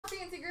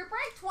fancy group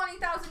break,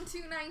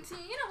 20,219.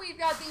 We've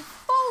got the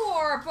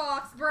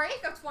 4-box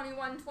break of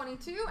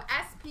 2122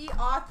 SP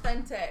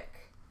Authentic.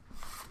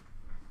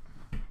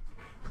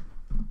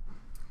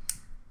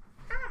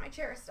 My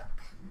chair is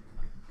stuck.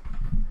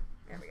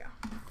 There we go.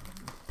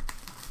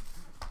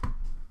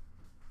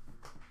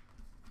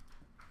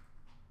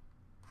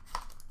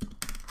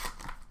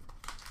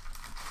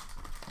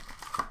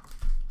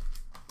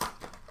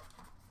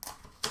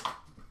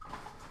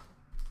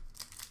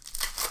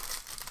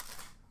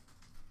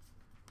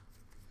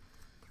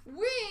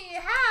 We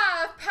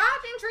have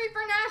pageantry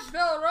for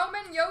Nashville,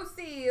 Roman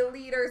Yossi.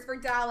 Leaders for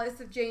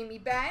Dallas of Jamie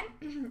Benn.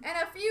 And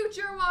a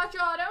future watch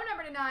auto,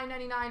 number to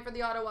 999 for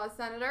the Ottawa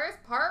Senators,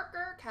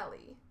 Parker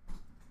Kelly.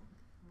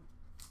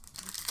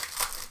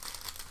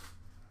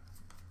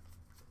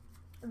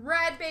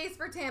 Red base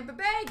for Tampa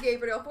Bay,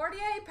 Gabriel Fortier.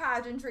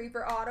 Pageantry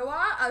for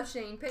Ottawa of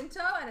Shane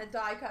Pinto. And a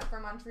die cut for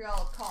Montreal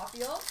of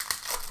Caulfield.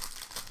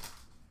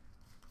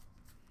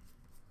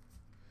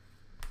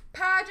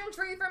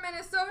 Pageantry for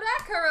Minnesota,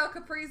 Kirill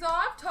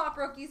Kaprizov. Top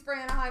rookies for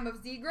Anaheim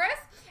of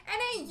Zegras.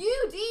 And a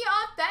UD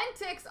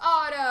Authentics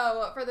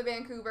auto for the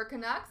Vancouver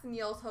Canucks,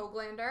 Niels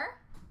Höglander.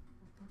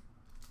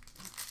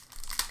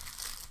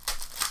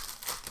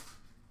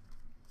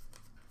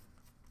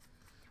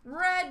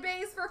 Red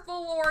base for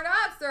Florida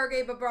of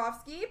Sergei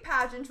Bobrovsky.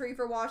 Pageantry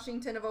for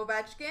Washington of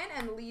Ovechkin.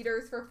 And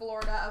leaders for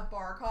Florida of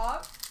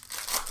Barkov.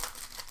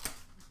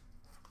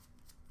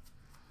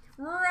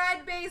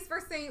 Red base for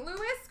St. Louis,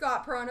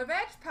 Scott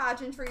Perunovich.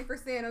 Pageantry for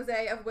San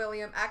Jose of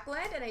William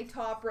Eklund. And a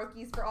top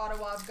rookies for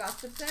Ottawa of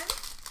Gustafson.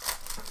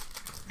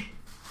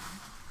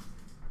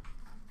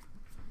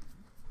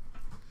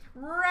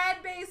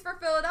 Red base for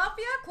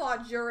Philadelphia,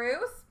 Claude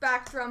Giroux.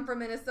 Spectrum for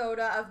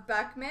Minnesota of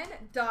Beckman.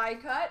 Die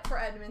cut for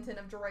Edmonton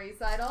of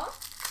Draisaitl.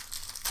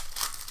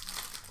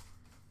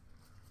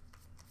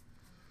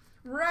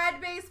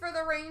 Red base for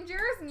the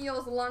Rangers,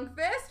 Niels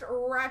Lundqvist.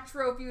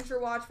 Retro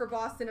future watch for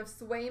Boston of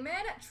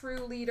Swayman. True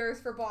leaders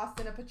for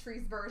Boston of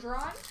Patrice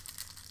Bergeron.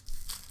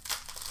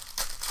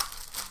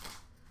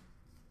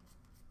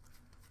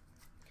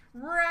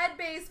 Red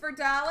base for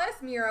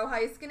Dallas, Miro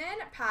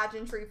Heiskanen.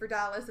 Pageantry for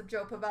Dallas of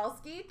Joe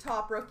Pavelski.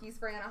 Top rookies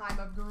for Anaheim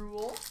of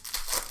Gruel.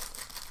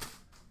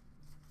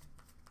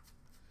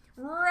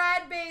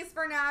 Red base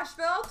for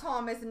Nashville,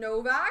 Thomas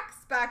Novak.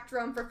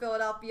 Spectrum for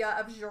Philadelphia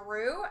of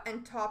Giroux.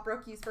 And top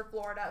rookies for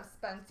Florida of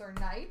Spencer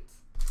Knight.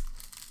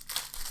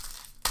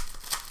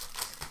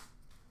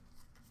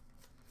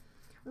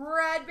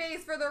 Red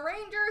base for the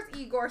Rangers,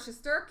 Igor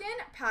Shesterkin.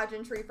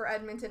 Pageantry for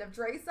Edmonton of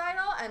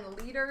Draisaitl.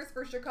 And leaders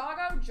for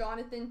Chicago,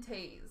 Jonathan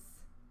Toews.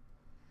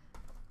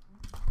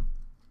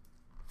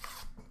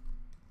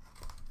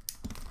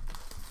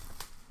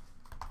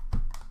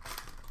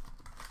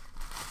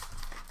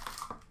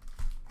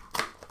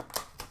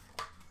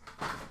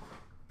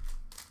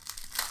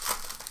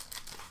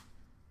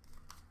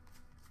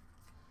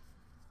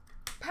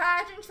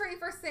 Pageantry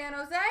for San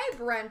Jose,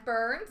 Brent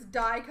Burns.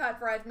 Die cut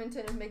for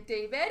Edmonton of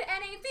McDavid.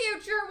 And a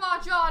future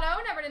watch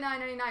auto, number to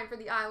 999 for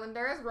the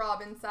Islanders,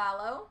 Robin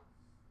Salo.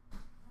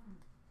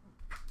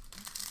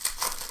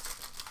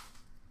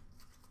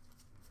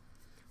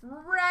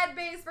 Red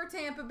base for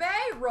Tampa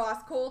Bay,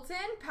 Ross Colton.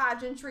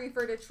 Pageantry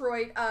for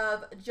Detroit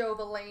of Joe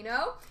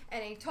Veleno.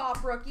 And a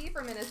top rookie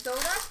for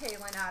Minnesota,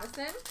 Kalen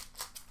Addison.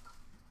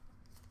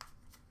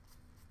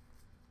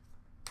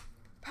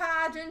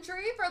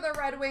 Pageantry for the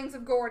Red Wings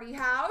of Gordie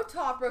Howe.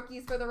 Top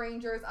rookies for the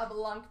Rangers of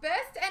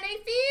Lundqvist. And a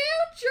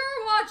future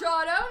watch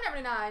auto,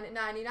 number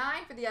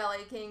 999 for the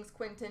LA Kings,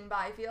 Quinton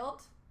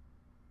Byfield.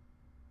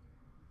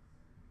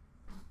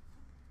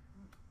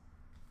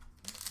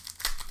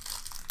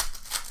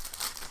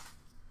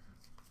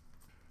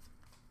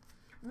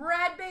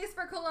 Red base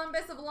for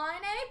Columbus of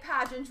Line A.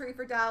 Pageantry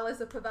for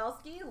Dallas of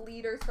Pavelski.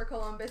 Leaders for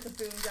Columbus of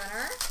Boone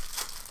Jenner.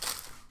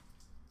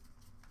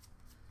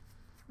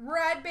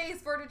 Red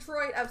base for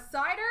Detroit of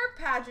Sider.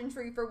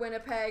 Pageantry for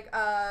Winnipeg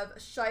of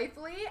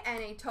Scheifele.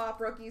 And a top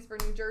rookies for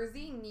New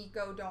Jersey,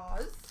 Nico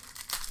Dawes.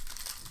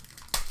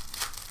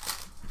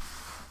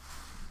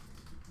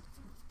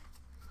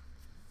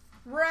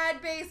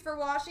 Red base for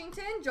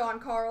Washington, John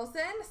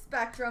Carlson.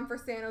 Spectrum for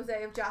San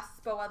Jose of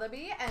Jasper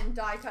Weatherby. And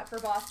die cut for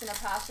Boston of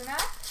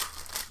Pasternak.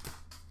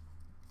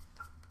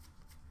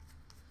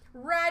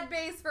 Red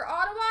base for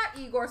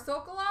Ottawa, Igor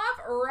Sokolov.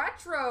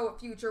 Retro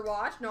future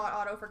watch, not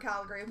auto for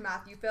Calgary of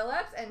Matthew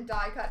Phillips. And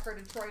die cut for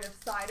Detroit of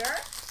Sider.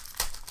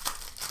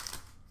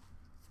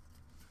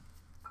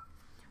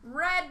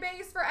 Red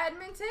base for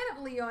Edmonton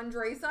of Leon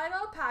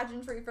Draisaitl.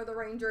 Pageantry for the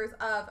Rangers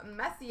of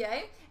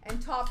Messier.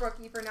 And top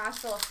rookie for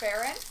Nashville of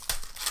Farron.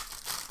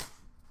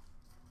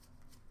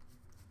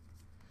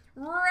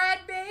 Red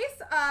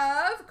base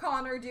of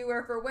Connor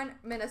Dewar for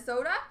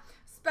Minnesota.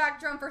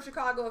 Spectrum for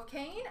Chicago of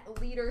Kane.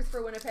 Leaders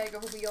for Winnipeg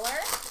of Wheeler.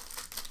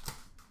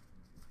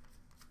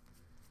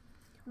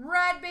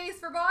 Red base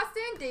for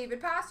Boston,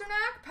 David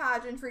Pasternak.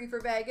 Pageantry for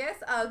Vegas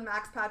of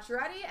Max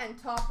Pacioretty. And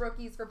top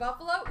rookies for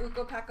Buffalo,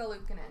 Ukko-Pekka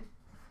Luukkonen.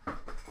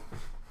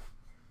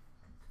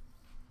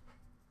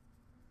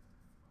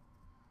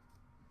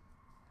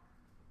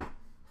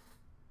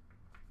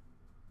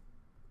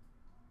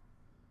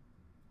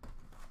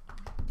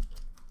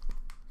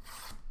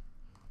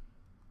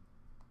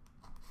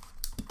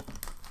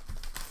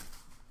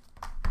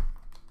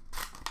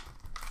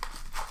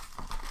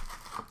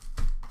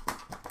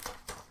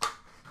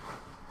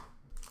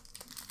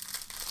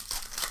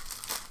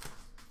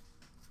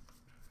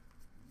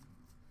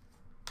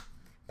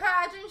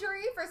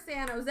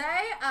 San Jose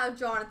of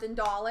Jonathan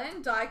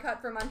Dolan. Die cut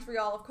for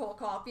Montreal of Cole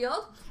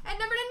Caulfield. And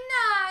number to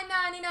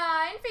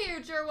 999,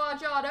 Future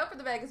Watch Auto for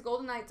the Vegas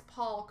Golden Knights,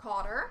 Paul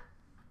Cotter.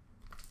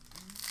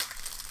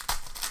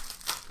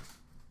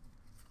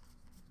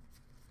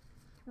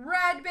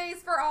 Red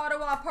base for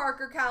Ottawa,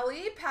 Parker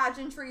Kelly.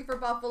 Pageantry for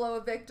Buffalo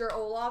of Victor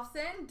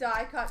Olofsson.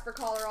 Die cut for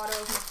Colorado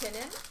of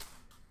McKinnon.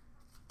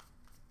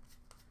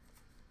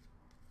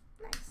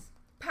 Nice.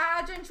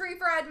 Pageantry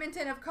for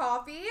Edmonton of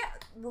Coffee.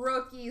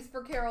 Rookies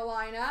for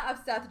Carolina of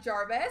Seth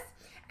Jarvis.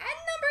 And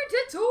number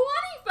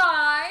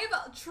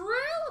 /25,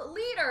 True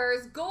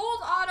Leaders,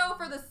 Gold Auto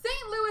for the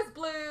St. Louis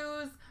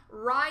Blues,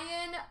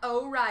 Ryan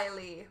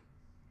O'Reilly.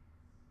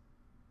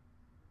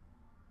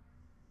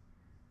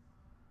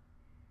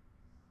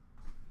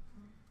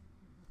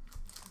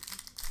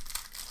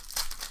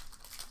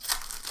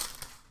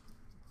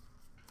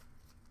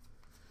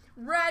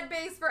 Red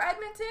base for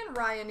Edmonton,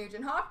 Ryan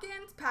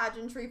Nugent-Hopkins.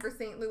 Pageantry for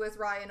St. Louis,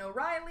 Ryan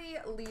O'Reilly.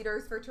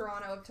 Leaders for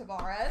Toronto of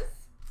Tavares.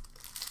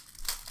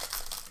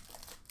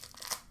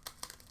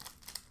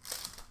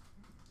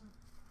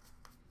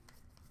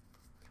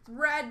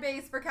 Red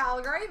base for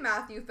Calgary,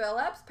 Matthew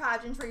Phillips.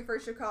 Pageantry for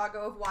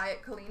Chicago of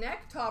Wyatt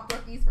Kalinick. Top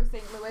rookies for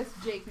St. Louis,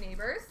 Jake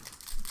Neighbors.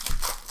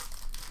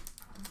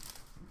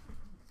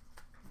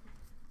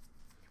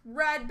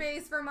 Red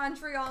base for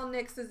Montreal,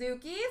 Nick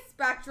Suzuki.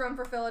 Spectrum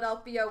for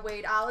Philadelphia,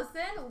 Wade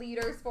Allison.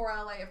 Leaders for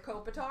LA of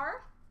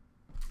Kopitar.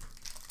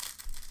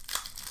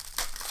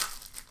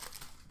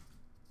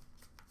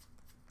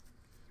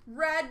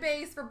 Red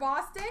base for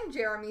Boston,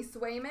 Jeremy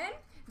Swayman.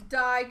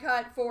 Die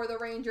cut for the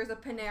Rangers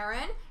of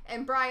Panarin.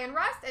 And Brian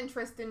Rust and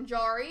Tristan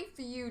Jarry,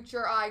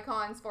 future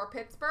icons for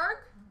Pittsburgh.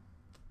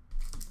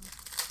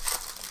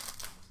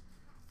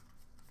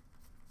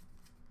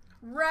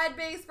 Red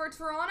base for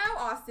Toronto,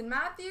 Austin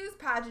Matthews.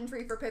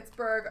 Pageantry for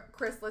Pittsburgh,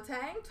 Chris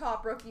Letang.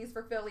 Top rookies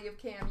for Philly of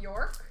Cam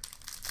York.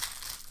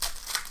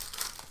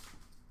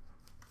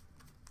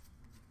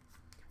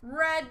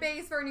 Red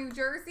base for New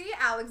Jersey,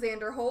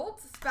 Alexander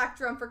Holtz.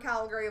 Spectrum for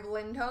Calgary of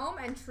Lindholm.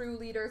 And True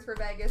Leaders for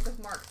Vegas of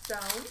Mark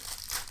Stone.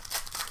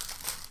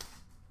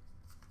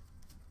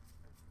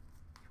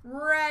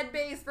 Red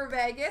base for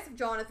Vegas,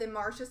 Jonathan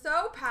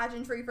Marchessault.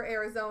 Pageantry for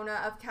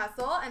Arizona of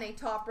Kessel. And a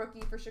top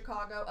rookie for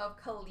Chicago of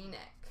Kalinick.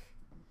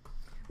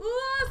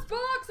 Last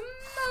box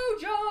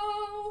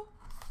mojo!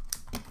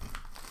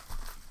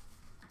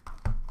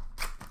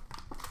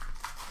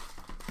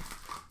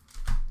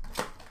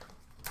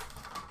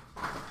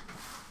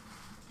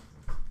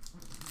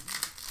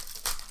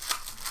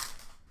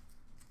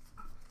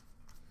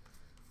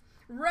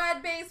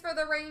 Red base for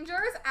the Rangers,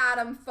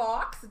 Adam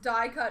Fox.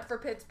 Die cut for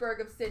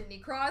Pittsburgh of Sidney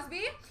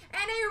Crosby. And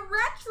a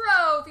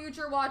retro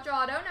Future Watch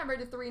Auto, number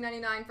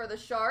 /399 for the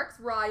Sharks,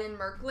 Ryan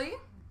Merkley.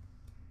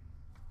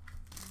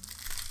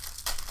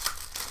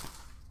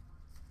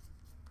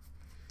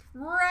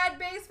 Red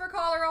base for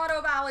Colorado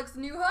of Alex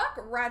Newhook.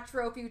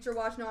 Retro Future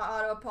Watch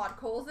Auto of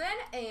Podkolzin.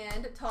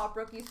 And top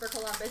rookies for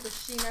Columbus of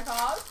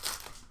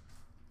Shimikov.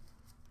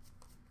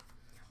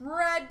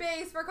 Red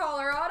base for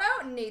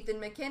Colorado, Nathan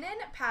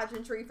McKinnon.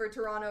 Pageantry for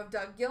Toronto of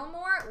Doug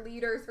Gilmour.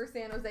 Leaders for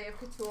San Jose of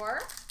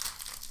Couture.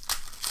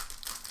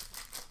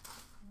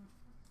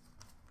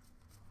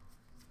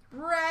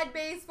 Red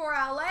base for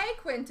LA,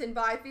 Quinton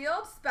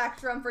Byfield.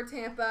 Spectrum for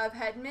Tampa of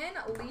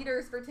Hedman.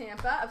 Leaders for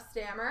Tampa of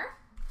Stammer.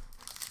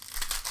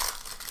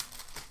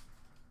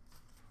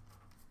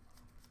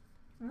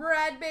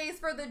 Red base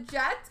for the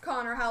Jets,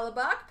 Connor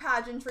Hellebuck.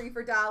 Pageantry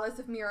for Dallas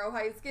of Miro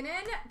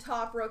Heiskanen.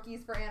 Top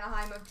rookies for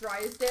Anaheim of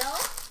Drysdale.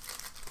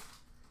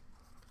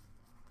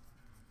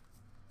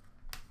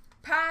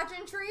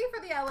 Pageantry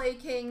for the LA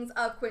Kings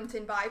of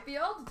Quinton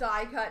Byfield.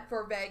 Die cut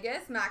for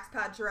Vegas, Max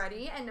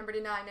Pacioretty. And number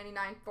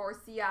 /999 for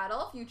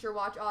Seattle, Future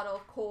Watch Auto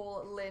of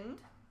Cole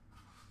Lind.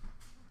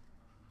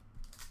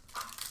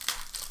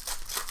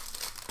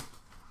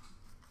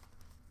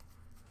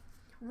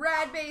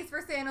 Red base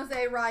for San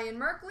Jose, Ryan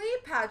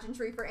Merkley.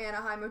 Pageantry for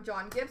Anaheim of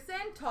John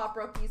Gibson. Top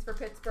rookies for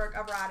Pittsburgh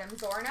of Radim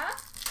Zorna.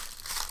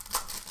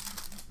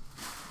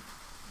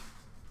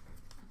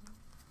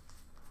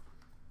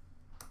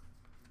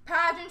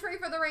 Pageantry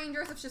for the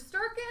Rangers of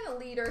Shesterkin.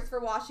 Leaders for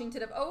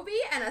Washington of Ovi.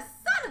 And a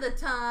son of the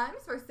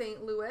times for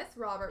St. Louis,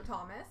 Robert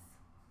Thomas.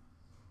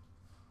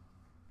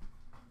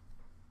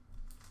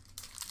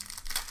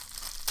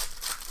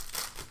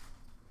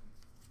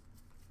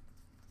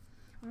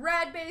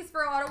 Red base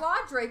for Ottawa,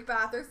 Drake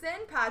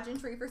Batherson.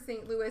 Pageantry for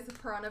St. Louis of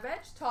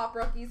Perunovich. Top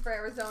rookies for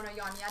Arizona,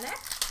 Jan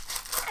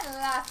Jenik. And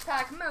last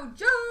pack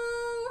mojo.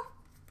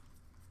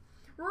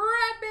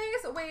 Red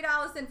base, Wade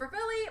Allison for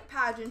Philly.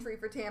 Pageantry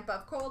for Tampa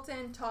of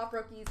Colton. Top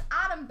rookies,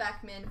 Adam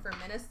Beckman for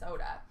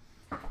Minnesota.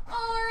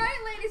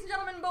 Alright, ladies and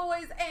gentlemen,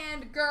 boys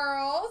and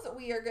girls,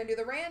 we are going to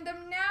do the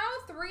random now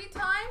 3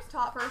 times.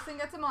 Top person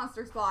gets a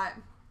monster spot.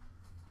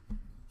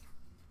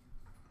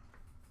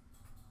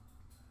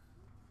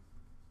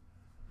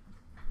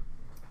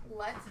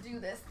 Let's do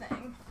this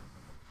thing.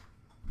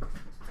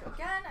 So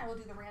again, I will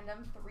do the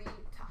random 3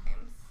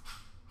 times.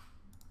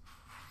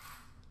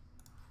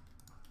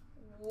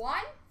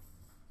 1,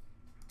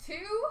 2,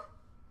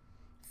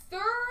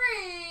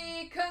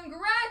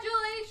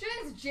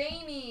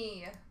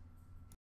 Jamie.